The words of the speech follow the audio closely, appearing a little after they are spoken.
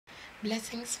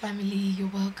Blessings, family. You're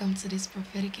welcome to this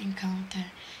prophetic encounter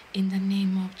in the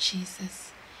name of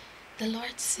Jesus. The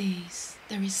Lord says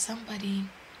there is somebody,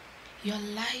 your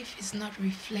life is not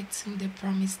reflecting the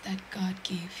promise that God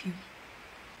gave you.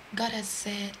 God has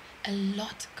said a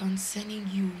lot concerning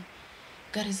you.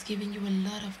 God has given you a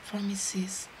lot of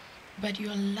promises, but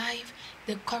your life,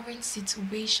 the current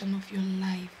situation of your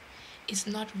life, is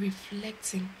not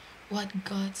reflecting what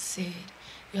God said.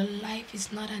 Your life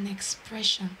is not an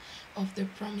expression of the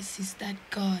promises that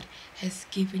God has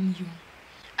given you.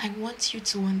 I want you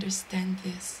to understand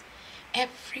this.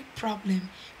 Every problem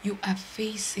you are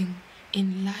facing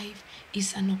in life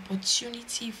is an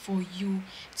opportunity for you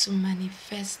to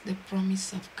manifest the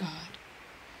promise of God.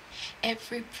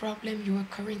 Every problem you are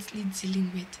currently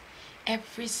dealing with,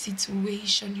 every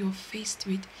situation you're faced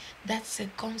with, that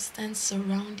circumstance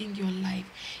surrounding your life,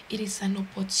 it is an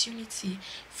opportunity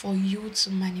for you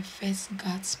to manifest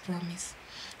God's promise.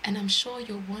 And I'm sure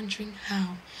you're wondering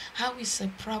how. How is a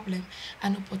problem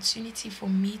an opportunity for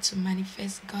me to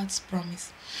manifest God's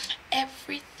promise?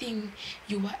 Everything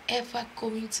you are ever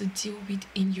going to deal with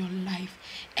in your life,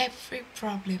 every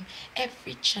problem,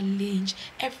 every challenge,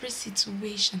 every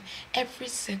situation, every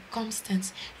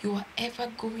circumstance you are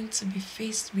ever going to be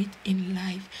faced with in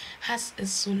life has a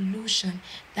solution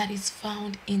that is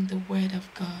found in the Word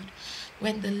of God.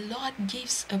 When the Lord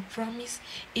gives a promise,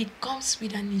 it comes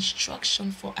with an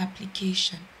instruction for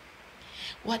application.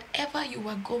 Whatever you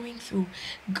are going through,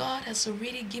 God has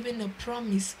already given a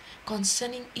promise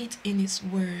concerning it in His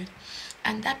Word.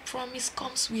 And that promise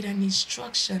comes with an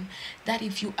instruction that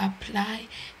if you apply,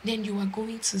 then you are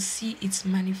going to see its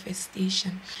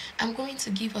manifestation. I'm going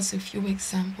to give us a few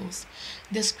examples.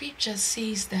 The scripture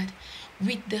says that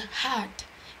with the heart,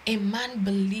 a man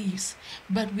believes,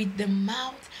 but with the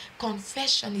mouth,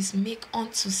 confession is made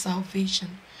unto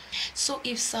salvation. So,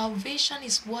 if salvation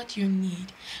is what you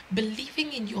need,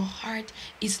 believing in your heart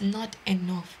is not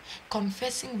enough.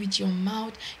 Confessing with your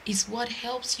mouth is what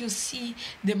helps you see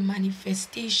the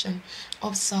manifestation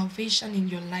of salvation in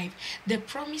your life. The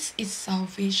promise is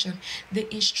salvation.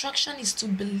 The instruction is to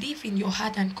believe in your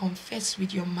heart and confess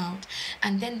with your mouth.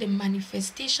 And then the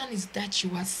manifestation is that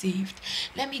you are saved.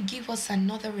 Let me give us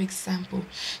another example.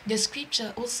 The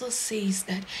scripture also says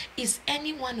that, is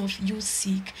any one of you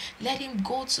sick? Let him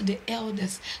go to the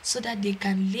elders so that they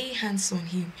can lay hands on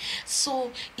him.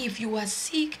 So if you are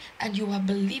sick and you are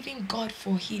believing God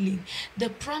for healing, the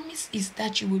promise is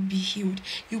that you will be healed,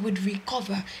 you would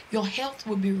recover, your health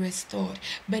will be restored.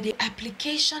 But the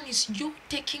application is you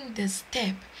taking the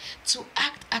step to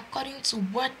act according to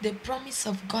what the promise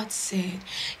of God said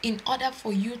in order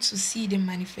for you to see the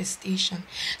manifestation.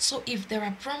 So if there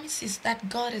are promises that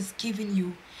God has given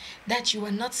you that you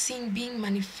are not seeing being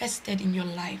manifested in your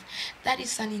life, that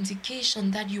is an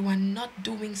indication that you are not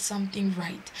doing something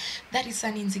right. That is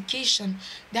an indication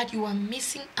that you are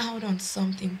missing out on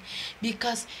something,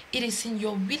 because it is in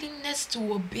your willingness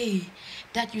to obey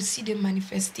that you see the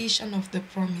manifestation of the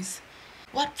promise.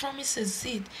 What promise is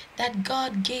it that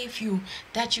God gave you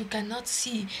that you cannot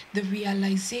see the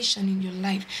realization in your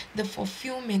life, the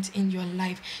fulfillment in your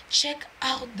life? Check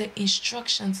out the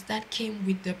instructions that came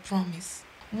with the promise.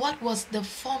 What was the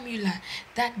formula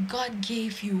that God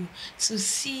gave you to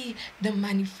see the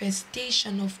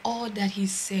manifestation of all that He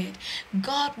said?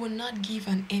 God will not give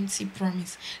an empty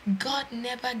promise. God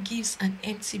never gives an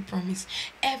empty promise.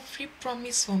 Every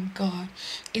promise from God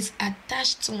is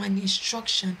attached to an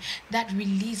instruction that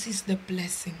releases the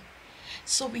blessing.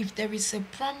 So if there is a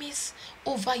promise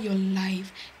over your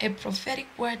life, a prophetic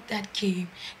word that came,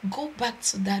 go back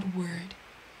to that word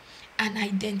and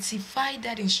identify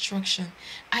that instruction,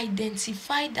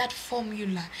 identify that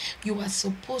formula you are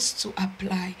supposed to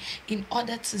apply in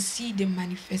order to see the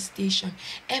manifestation.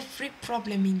 Every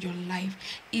problem in your life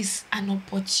is an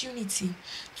opportunity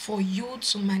for you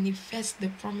to manifest the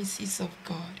promises of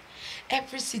God.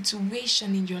 Every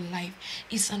situation in your life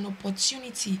is an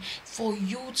opportunity for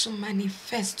you to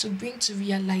manifest, to bring to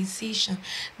realization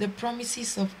the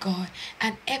promises of God.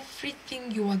 And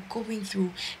everything you are going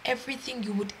through, everything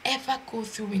you would ever go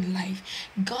through in life,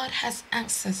 God has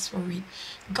answers for it.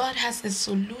 God has a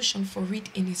solution for it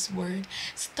in His Word.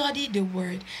 Study the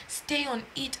Word. Stay on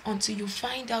it until you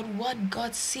find out what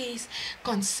God says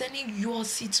concerning your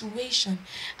situation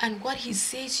and what He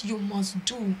says you must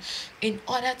do in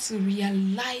order to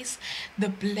realize the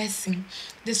blessing.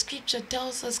 The scripture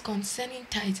tells us concerning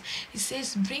tithes, it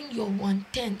says, bring your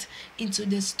 1/10 into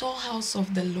the storehouse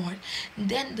of the Lord.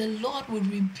 Then the Lord will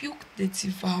rebuke the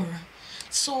devourer.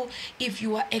 So if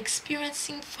you are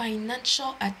experiencing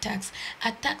financial attacks,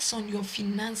 attacks on your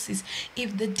finances,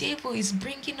 if the devil is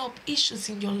bringing up issues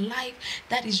in your life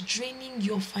that is draining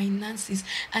your finances,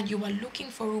 and you are looking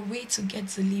for a way to get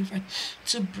delivered,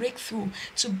 to break through,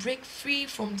 to break free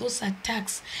from those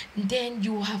attacks, then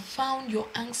you have found your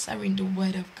answer in the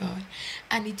Word of God.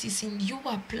 And it is in you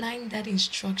applying that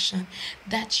instruction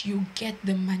that you get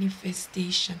the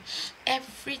manifestation.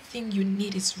 Everything you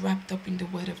need is wrapped up in the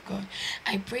Word of God.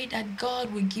 I pray that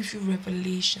God will give you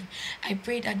revelation. I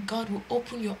pray that God will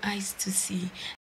open your eyes to see.